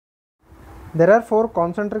There are 4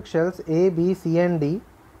 concentric shells A, B, C and D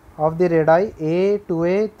of the radii A,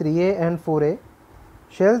 2A, 3A and 4A.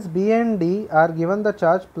 Shells B and D are given the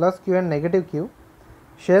charge plus Q and negative Q.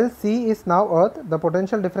 Shell C is now Earth. The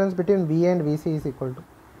potential difference between V and Vc is equal to.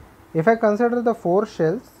 If I consider the 4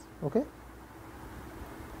 shells, okay,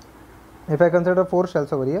 if I consider 4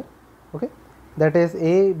 shells over here, okay, that is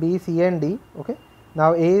A, B, C and D, okay.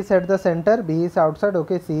 Now A is at the center, B is outside,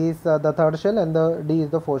 okay, C is the third shell and the D is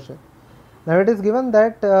the fourth shell. Now it is given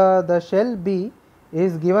that the shell B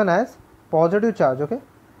is given as positive charge, okay.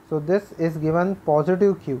 So this is given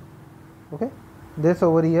positive Q, okay. This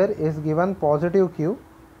over here is given positive Q,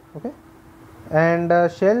 okay, and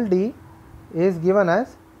shell D is given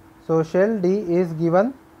as, so shell D is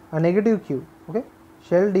given a negative Q, okay.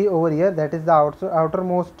 Shell D over here, that is the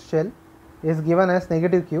outermost shell, is given as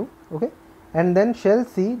negative Q, okay, and then shell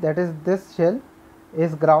C, that is this shell,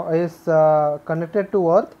 is connected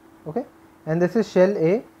to Earth, okay, and this is shell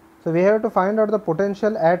A. So we have to find out the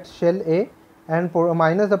potential at shell A and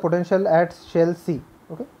minus the potential at shell C,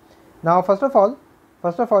 okay. Now first of all,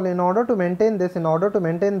 in order to maintain this,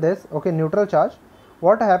 okay, neutral charge,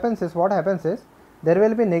 what happens is there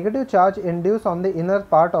will be negative charge induced on the inner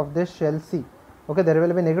part of this shell C, okay. There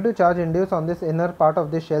will be negative charge induced on this inner part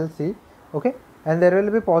of this shell C, okay, and there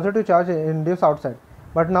will be positive charge induced outside.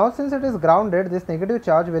 But now since it is grounded, this negative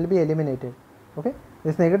charge will be eliminated, okay.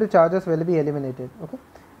 This negative charges will be eliminated, okay.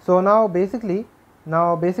 So now basically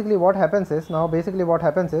what happens is the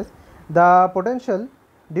potential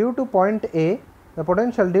due to point A,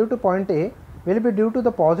 will be due to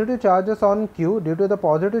the positive charges on Q, due to the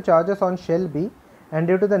positive charges on shell B and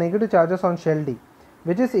due to the negative charges on shell D,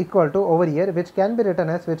 which is equal to over here, which can be written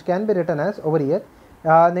as over here,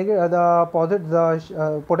 the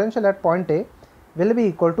potential at point A will be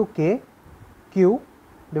equal to K Q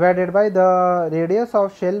divided by the radius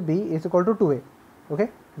of shell B is equal to 2A, okay.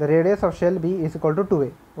 The radius of shell B is equal to 2A,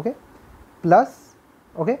 okay, plus,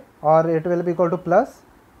 okay, or it will be equal to plus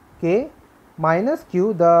K minus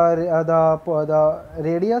Q, the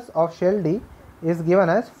radius of shell D is given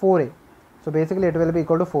as 4A. So basically it will be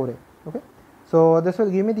equal to 4A, okay. So this will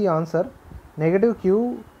give me the answer negative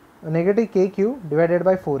KQ divided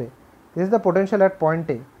by 4A. This is the potential at point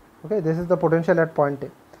A, okay. This is the potential at point A.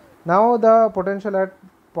 Now the potential at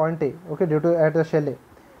point A, okay, due to at the shell A.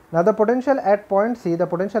 Now the potential at point C,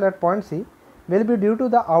 will be due to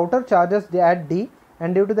the outer charges at D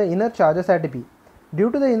and due to the inner charges at B.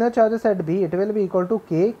 Due to the inner charges at B, it will be equal to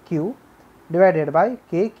KQ divided by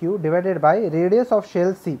radius of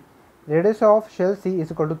shell C. Radius of shell C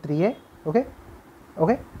is equal to 3A, okay,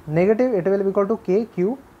 negative, it will be equal to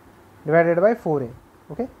KQ divided by 4A,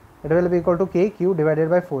 okay. It will be equal to KQ divided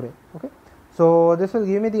by 4A, okay. So this will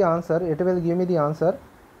give me the answer,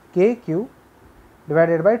 KQ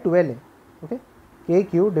divided by 12A, okay,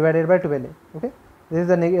 KQ divided by 12A, okay.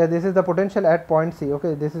 This is the potential at point C,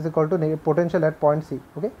 okay. This is equal to potential at point C,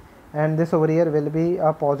 okay, and this over here will be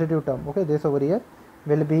a positive term, okay. This over here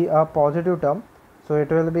will be a positive term, so it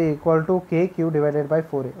will be equal to KQ divided by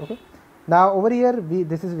 4A, okay. Now over here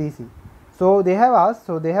this is Vc. So they have asked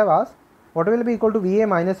what will be equal to VA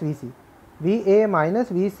minus Vc. VA minus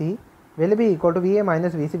Vc will be equal to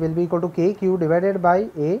KQ divided by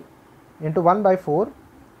A into 1 by 4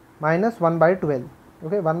 minus 1 by 12,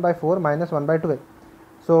 okay, 1 by 4 minus 1 by 12.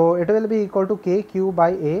 So it will be equal to KQ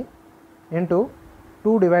by A into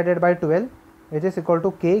 2 divided by 12, which is equal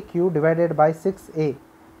to KQ divided by 6A.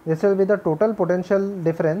 This will be the total potential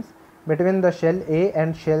difference between the shell A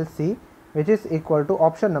and shell C, which is equal to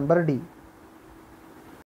option number D.